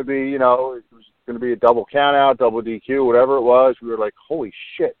it was going to be, it was going to be a double count-out, double DQ, whatever it was, we were like, holy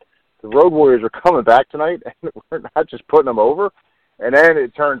shit, the Road Warriors are coming back tonight, and we're not just putting them over. And then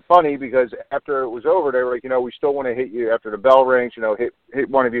it turned funny, because after it was over, they were like, we still want to hit you after the bell rings, hit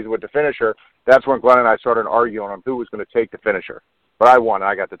one of these with the finisher. That's when Glenn and I started arguing on who was going to take the finisher. But I won, and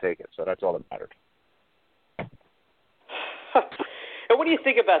I got to take it, so that's all that mattered. And what do you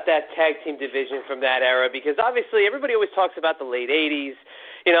think about that tag team division from that era? Because obviously everybody always talks about the late 80s,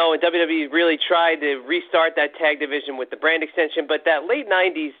 and WWE really tried to restart that tag division with the brand extension, but that late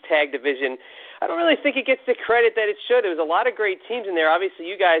 90s tag division, I don't really think it gets the credit that it should. There was a lot of great teams in there. Obviously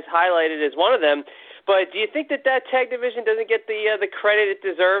you guys highlighted as one of them, but do you think that tag division doesn't get the credit it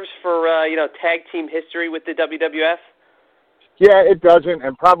deserves for tag team history with the WWF? Yeah, it doesn't,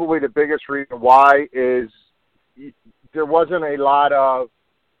 and probably the biggest reason why is there wasn't a lot of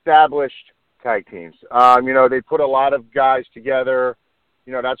established tag teams. They put a lot of guys together.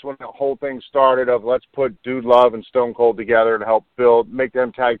 That's when the whole thing started of let's put Dude Love and Stone Cold together to help make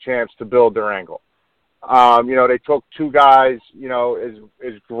them tag champs to build their angle. They took two guys,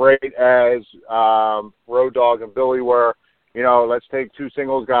 as great as Road Dogg and Billy were. Let's take two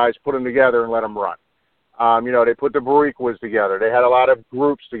singles guys, put them together, and let them run. They put the Bariquas together. They had a lot of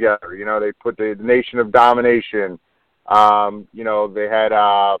groups together. They put the Nation of Domination. They had,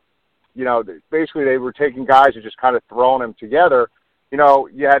 basically they were taking guys and just kind of throwing them together.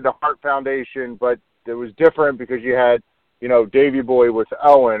 You had the Hart Foundation, but it was different because you had, Davey Boy with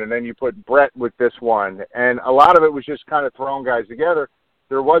Owen, and then you put Brett with this one. And a lot of it was just kind of throwing guys together.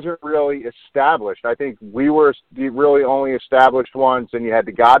 There wasn't really established. I think we were the really only established ones, and you had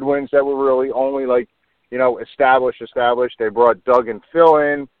the Godwins that were really only established. They brought Doug and Phil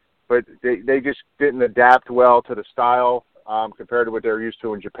in, but they just didn't adapt well to the style compared to what they're used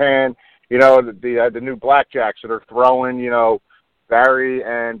to in Japan. The new Blackjacks that are throwing, Barry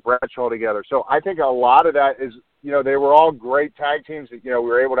and Bradshaw together. So I think a lot of that is they were all great tag teams. We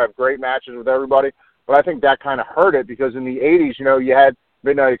were able to have great matches with everybody. But I think that kind of hurt it because in the 80s, you had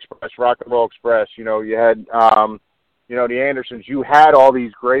Midnight Express, Rock and Roll Express, you had, the Andersons. You had all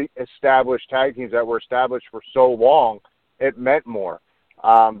these great established tag teams that were established for so long. It meant more.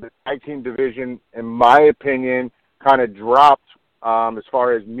 The tag team division, in my opinion, kind of dropped as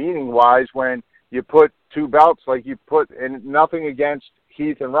far as meaning-wise when you put two belts like you put, and nothing against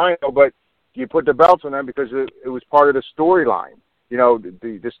Heath and Rhino, but you put the belts on them because it was part of the storyline.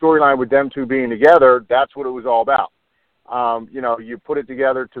 The storyline with them two being together, that's what it was all about. You put it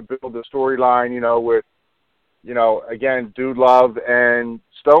together to build the storyline, with, again, Dude Love and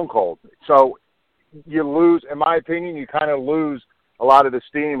Stone Cold. So you lose, in my opinion, you kind of lose a lot of the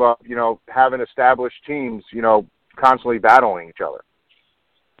steam of, having established teams, constantly battling each other.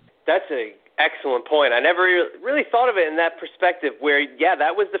 That's an excellent point. I never really thought of it in that perspective where,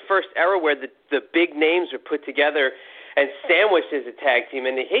 that was the first era where the big names were put together and sandwiched as a tag team.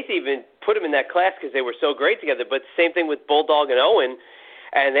 And I hate to even put them in that class because they were so great together, but same thing with Bulldog and Owen,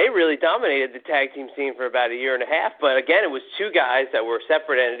 and they really dominated the tag team scene for about a year and a half. But again, it was two guys that were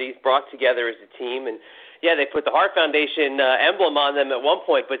separate entities brought together as a team, and they put the Hart Foundation emblem on them at one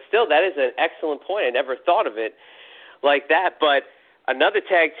point, but still, that is an excellent point. I never thought of it like that. But another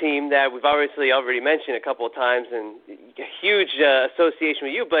tag team that we've obviously already mentioned a couple of times, and a huge association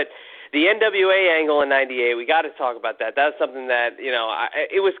with you, but the NWA angle in '98, we got to talk about that. That was something that,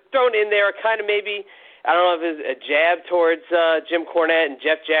 it was thrown in there kind of maybe, I don't know if it was a jab towards Jim Cornette and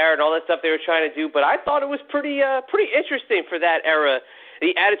Jeff Jarrett and all that stuff they were trying to do, but I thought it was pretty interesting for that era,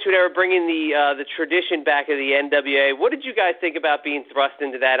 the Attitude Era, bringing the tradition back of the NWA. What did you guys think about being thrust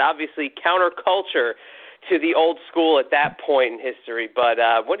into that? Obviously, counterculture to the old school at that point in history, but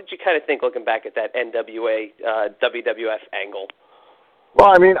what did you kind of think looking back at that NWA WWF angle?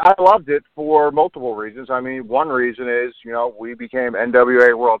 Well, I loved it for multiple reasons. One reason is, we became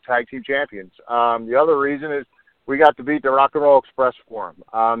NWA World Tag Team Champions. The other reason is we got to beat the Rock and Roll Express for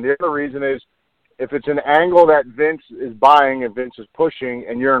them. The other reason is if it's an angle that Vince is buying and Vince is pushing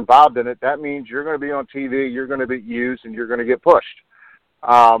and you're involved in it, that means you're going to be on TV, you're going to be used, and you're going to get pushed.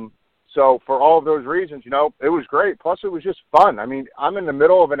 So for all of those reasons, it was great. Plus, it was just fun. I'm in the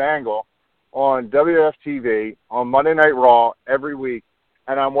middle of an angle on WWF TV on Monday Night Raw every week,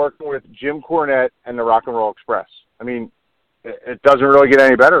 and I'm working with Jim Cornette and the Rock and Roll Express. It doesn't really get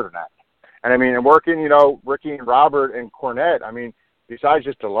any better than that. And working, Ricky and Robert and Cornette, besides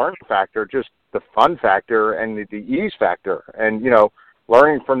just the learning factor, just the fun factor and the ease factor. And,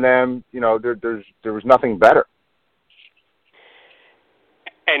 learning from them, there was nothing better.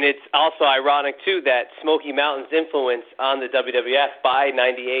 And it's also ironic, too, that Smoky Mountain's influence on the WWF by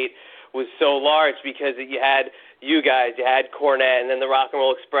 '98 was so large because you had you guys, you had Cornette, and then the Rock and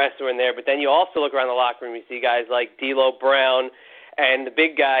Roll Express were in there. But then you also look around the locker room, you see guys like D'Lo Brown and the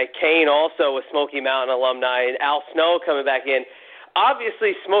big guy, Kane, also a Smoky Mountain alumni, and Al Snow coming back in.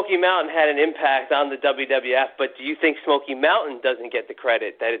 Obviously, Smoky Mountain had an impact on the WWF, but do you think Smoky Mountain doesn't get the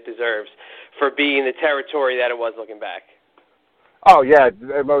credit that it deserves for being the territory that it was looking back? Oh, yeah,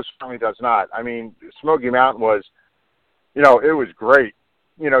 it most certainly does not. Smoky Mountain was, it was great.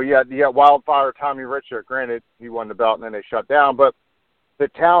 You had Wildfire, Tommy Richard. Granted, he won the belt and then they shut down, but the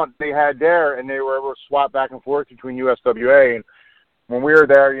talent they had there, and they were able to swap back and forth between USWA. And when we were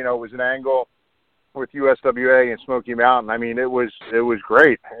there, it was an angle with USWA and Smoky Mountain. It was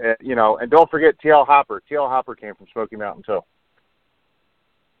great. And don't forget TL Hopper. TL Hopper came from Smoky Mountain too.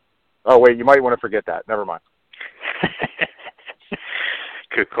 Oh wait, you might want to forget that. Never mind.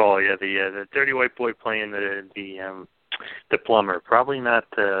 Good call. Yeah, the dirty white boy playing the plumber. Probably not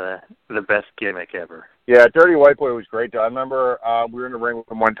the best gimmick ever. Yeah, dirty white boy was great. I remember we were in the ring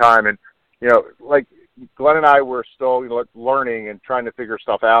with him one time, and like Glenn and I were still learning and trying to figure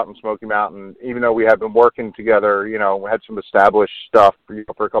stuff out in Smoky Mountain, even though we had been working together. We had some established stuff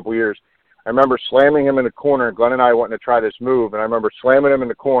for a couple of years. I remember slamming him in the corner. Glenn and I wanted to try this move, and I remember slamming him in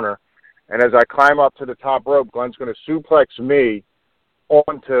the corner. And as I climb up to the top rope, Glenn's going to suplex me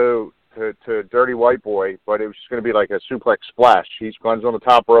onto to Dirty White Boy, but it was just going to be like a suplex splash. Glenn's on the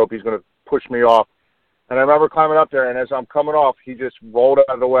top rope. He's going to push me off. And I remember climbing up there, and as I'm coming off, he just rolled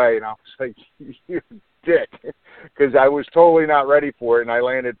out of the way, and I was like, you dick, because I was totally not ready for it, and I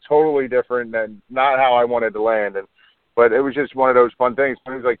landed totally different and not how I wanted to land. But it was just one of those fun things.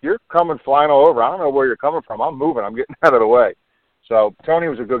 And he was like, you're coming flying all over. I don't know where you're coming from. I'm moving. I'm getting out of the way. So Tony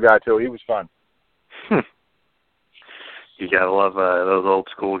was a good guy, too. He was fun. You got to love those old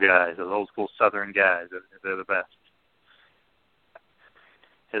school guys, those old school Southern guys. They're the best.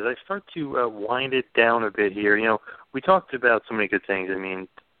 As I start to wind it down a bit here, we talked about so many good things. I mean,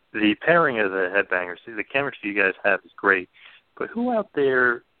 the pairing of the Headbangers, the chemistry you guys have is great. But who out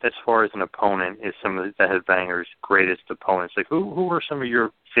there, as far as an opponent, is some of the Headbangers' greatest opponents? Like, who are some of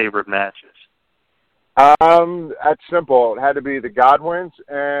your favorite matches? That's simple. It had to be the Godwins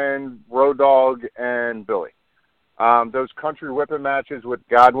and Road Dogg and Billy. Those country whipping matches with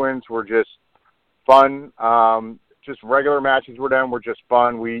Godwins were just fun. Just regular matches with them were just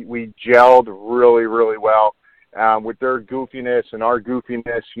fun. We gelled really, really well. With their goofiness and our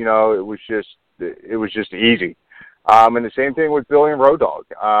goofiness, you know, it was just easy. And the same thing with Billy and Road Dogg.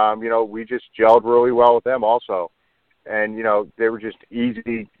 You know, we just gelled really well with them also. And, you know, they were just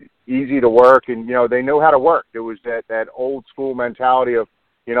easy to work, and, you know, they know how to work. It was that old school mentality of,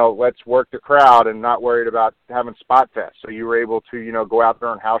 you know, let's work the crowd and not worried about having spot fest. So you were able to, you know, go out there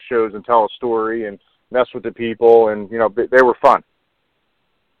on house shows and tell a story and mess with the people, and, you know, they were fun.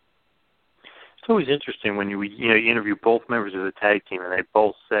 It's always interesting when you interview both members of the tag team and they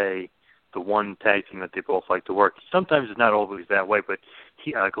both say the one tag team that they both like to work. Sometimes it's not always that way, but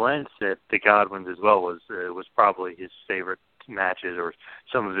Glenn said the Godwins as well was probably his favorite matches or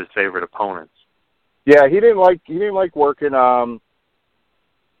some of his favorite opponents. Yeah, he didn't like working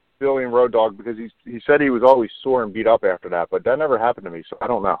Billy and Road Dogg because he said he was always sore and beat up after that, but that never happened to me, so I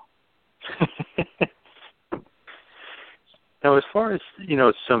don't know. Now, as far as, you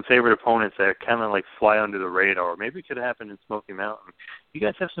know, some favorite opponents that kind of like fly under the radar, or maybe it could happen in Smoky Mountain, you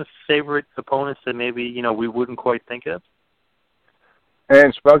guys have some favorite opponents that maybe, you know, we wouldn't quite think of?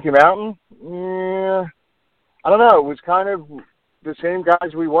 And Smoky Mountain? Yeah, I don't know. It was kind of the same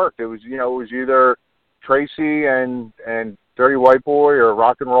guys we worked. It was, you know, it was either Tracy and Dirty White Boy or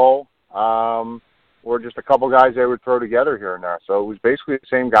Rock and Roll, or just a couple guys they would throw together here and there. So it was basically the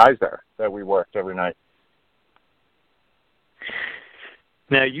same guys there that we worked every night.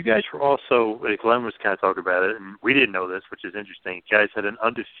 Now, you guys were also, Glenn was kind of talking about it, and we didn't know this, which is interesting. You guys had an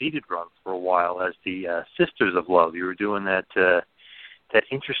undefeated run for a while as the Sisters of Love. You were doing that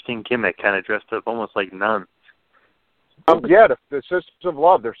interesting gimmick, kind of dressed up almost like nuns. Yeah, the Sisters of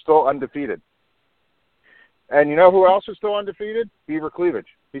Love, they're still undefeated. And you know who else is still undefeated? Beaver Cleavage.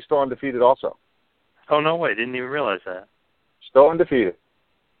 He's still undefeated also. Oh, no way. Didn't even realize that. Still undefeated.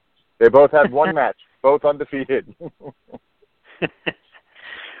 They both had one match, both undefeated.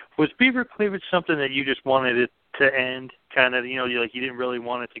 Was Beaver Cleavage something that you just wanted it to end, kind of, you know, you didn't really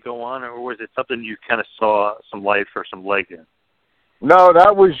want it to go on, or was it something you kind of saw some life or some leg in? No,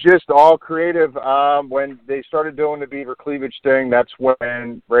 that was just all creative. When they started doing the Beaver Cleavage thing, that's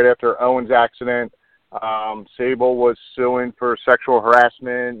when, right after Owen's accident, Sable was suing for sexual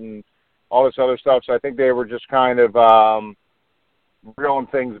harassment and all this other stuff. So I think they were just kind of reeling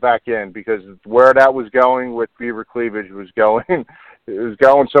things back in, because where that was going with Beaver Cleavage was going, it was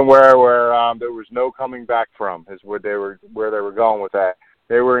going somewhere where there was no coming back from. Is where they were going with that.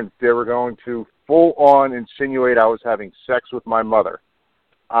 They were going to full on insinuate I was having sex with my mother,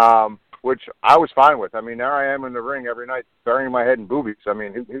 which I was fine with. I mean, there I am in the ring every night, burying my head in boobies. I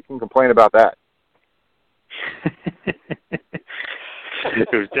mean, who can complain about that? It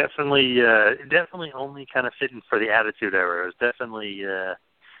was definitely only kind of fitting for the Attitude Era. It was definitely,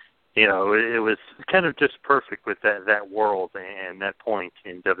 you know, it was kind of just perfect with that world and that point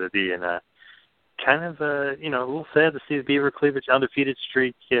in WWE, and kind of, you know, a little sad to see the Beaver Cleavage undefeated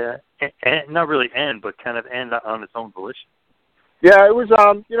streak, not really end, but kind of end on its own volition. Yeah, it was,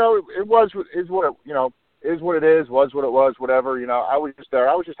 you know, is what it is, was what it was, whatever. You know, I was just there.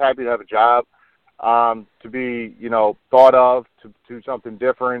 I was just happy to have a job. To be, you know, thought of, to do something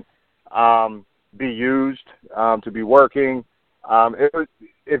different, be used, to be working. It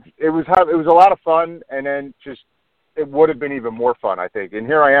was a lot of fun, and then just it would have been even more fun, I think. And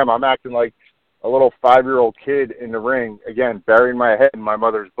here I am, I'm acting like a little 5-year-old kid in the ring, again, burying my head in my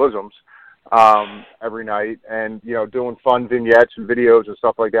mother's bosoms every night, and, you know, doing fun vignettes and videos and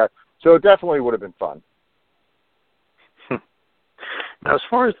stuff like that. So it definitely would have been fun. Now, as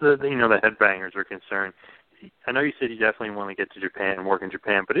far as the Headbangers are concerned, I know you said you definitely want to get to Japan and work in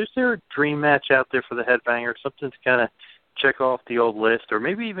Japan, but is there a dream match out there for the Headbangers, something to kind of check off the old list, or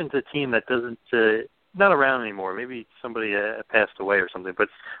maybe even the team that doesn't, not around anymore, maybe somebody passed away or something, but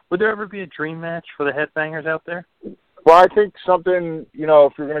would there ever be a dream match for the Headbangers out there? Well, I think something, you know,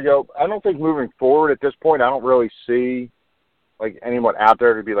 if you're going to go, I don't think moving forward at this point, I don't really see, like, anyone out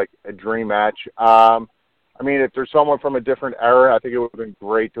there to be, like, a dream match. I mean, if there's someone from a different era, I think it would have been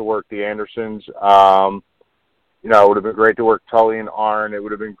great to work the Andersons. You know, it would have been great to work Tully and Arn. It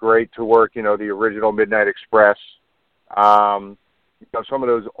would have been great to work, you know, the original Midnight Express. You know, some of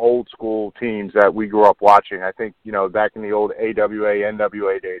those old school teams that we grew up watching. I think, you know, back in the old AWA,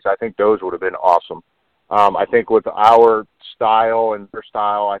 NWA days, I think those would have been awesome. I think with our style and their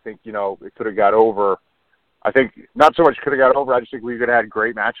style, I think, you know, it could have got over. I think not so much could have got over. I just think we could have had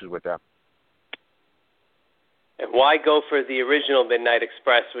great matches with them. And why go for the original Midnight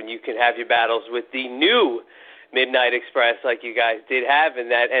Express when you can have your battles with the new Midnight Express like you guys did have in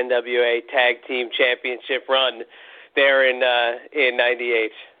that NWA Tag Team Championship run there in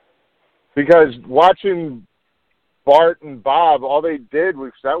 '98? Because watching Bart and Bob, all they did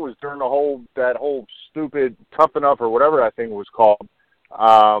was, that was during that whole stupid Tough Enough or whatever that thing was called.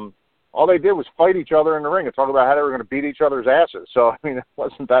 All they did was fight each other in the ring and talk about how they were going to beat each other's asses. So, I mean, it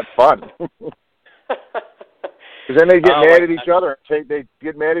wasn't that fun. Because then they get mad at each other. They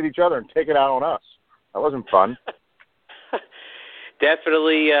get mad at each other and take it out on us. That wasn't fun.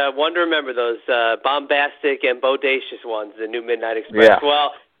 Definitely one to remember, those bombastic and bodacious ones, the new Midnight Express. Yeah.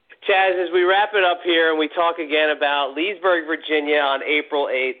 Well, Chaz, as we wrap it up here and we talk again about Leesburg, Virginia on April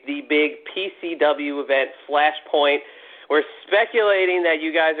 8th, the big PCW event, Flashpoint, we're speculating that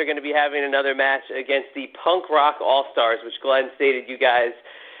you guys are going to be having another match against the Punk Rock All-Stars, which Glenn stated you guys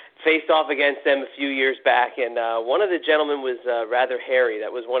faced off against them a few years back, and one of the gentlemen was rather hairy.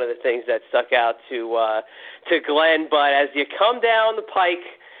 That was one of the things that stuck out to Glenn. But as you come down the pike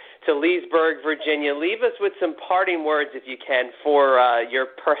to Leesburg, Virginia, leave us with some parting words, if you can, for your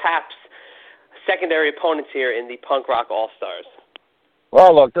perhaps secondary opponents here in the Punk Rock All-Stars.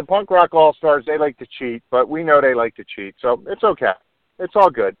 Well, look, the Punk Rock All-Stars, they like to cheat, but we know they like to cheat, so it's okay. It's all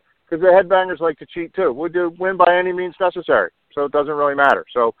good, because the Headbangers like to cheat, too. We'll win by any means necessary, so it doesn't really matter.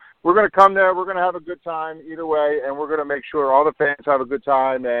 So we're going to come there, we're going to have a good time either way, and we're going to make sure all the fans have a good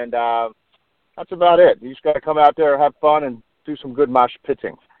time, and that's about it. You just got to come out there, have fun, and do some good mosh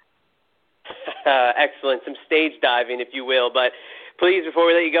pitting. Excellent. Some stage diving, if you will. But please, before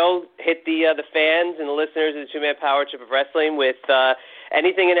we let you go, hit the fans and the listeners of the Two-Man Power Trip of Wrestling with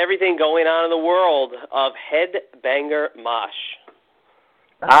anything and everything going on in the world of Headbanger Mosh.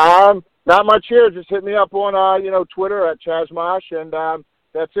 Not much here. Just hit me up on Twitter at ChazMosh, and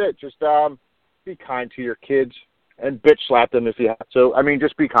that's it. Just be kind to your kids and bitch slap them if you have to. I mean,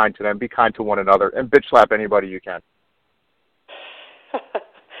 just be kind to them. Be kind to one another, and bitch slap anybody you can.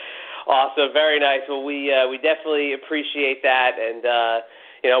 Awesome, very nice. Well, we definitely appreciate that, and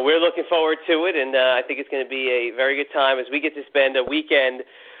we're looking forward to it, and I think it's going to be a very good time as we get to spend a weekend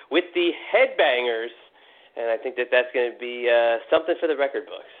with the Headbangers, and I think that's going to be something for the record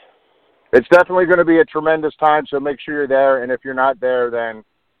books. It's definitely going to be a tremendous time, so make sure you're there, and if you're not there, then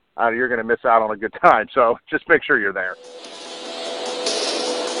you're going to miss out on a good time, so just make sure you're there.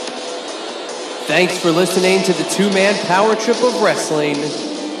 Thanks for listening to the Two-Man Power Trip of Wrestling.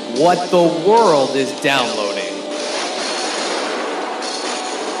 What the world is downloading.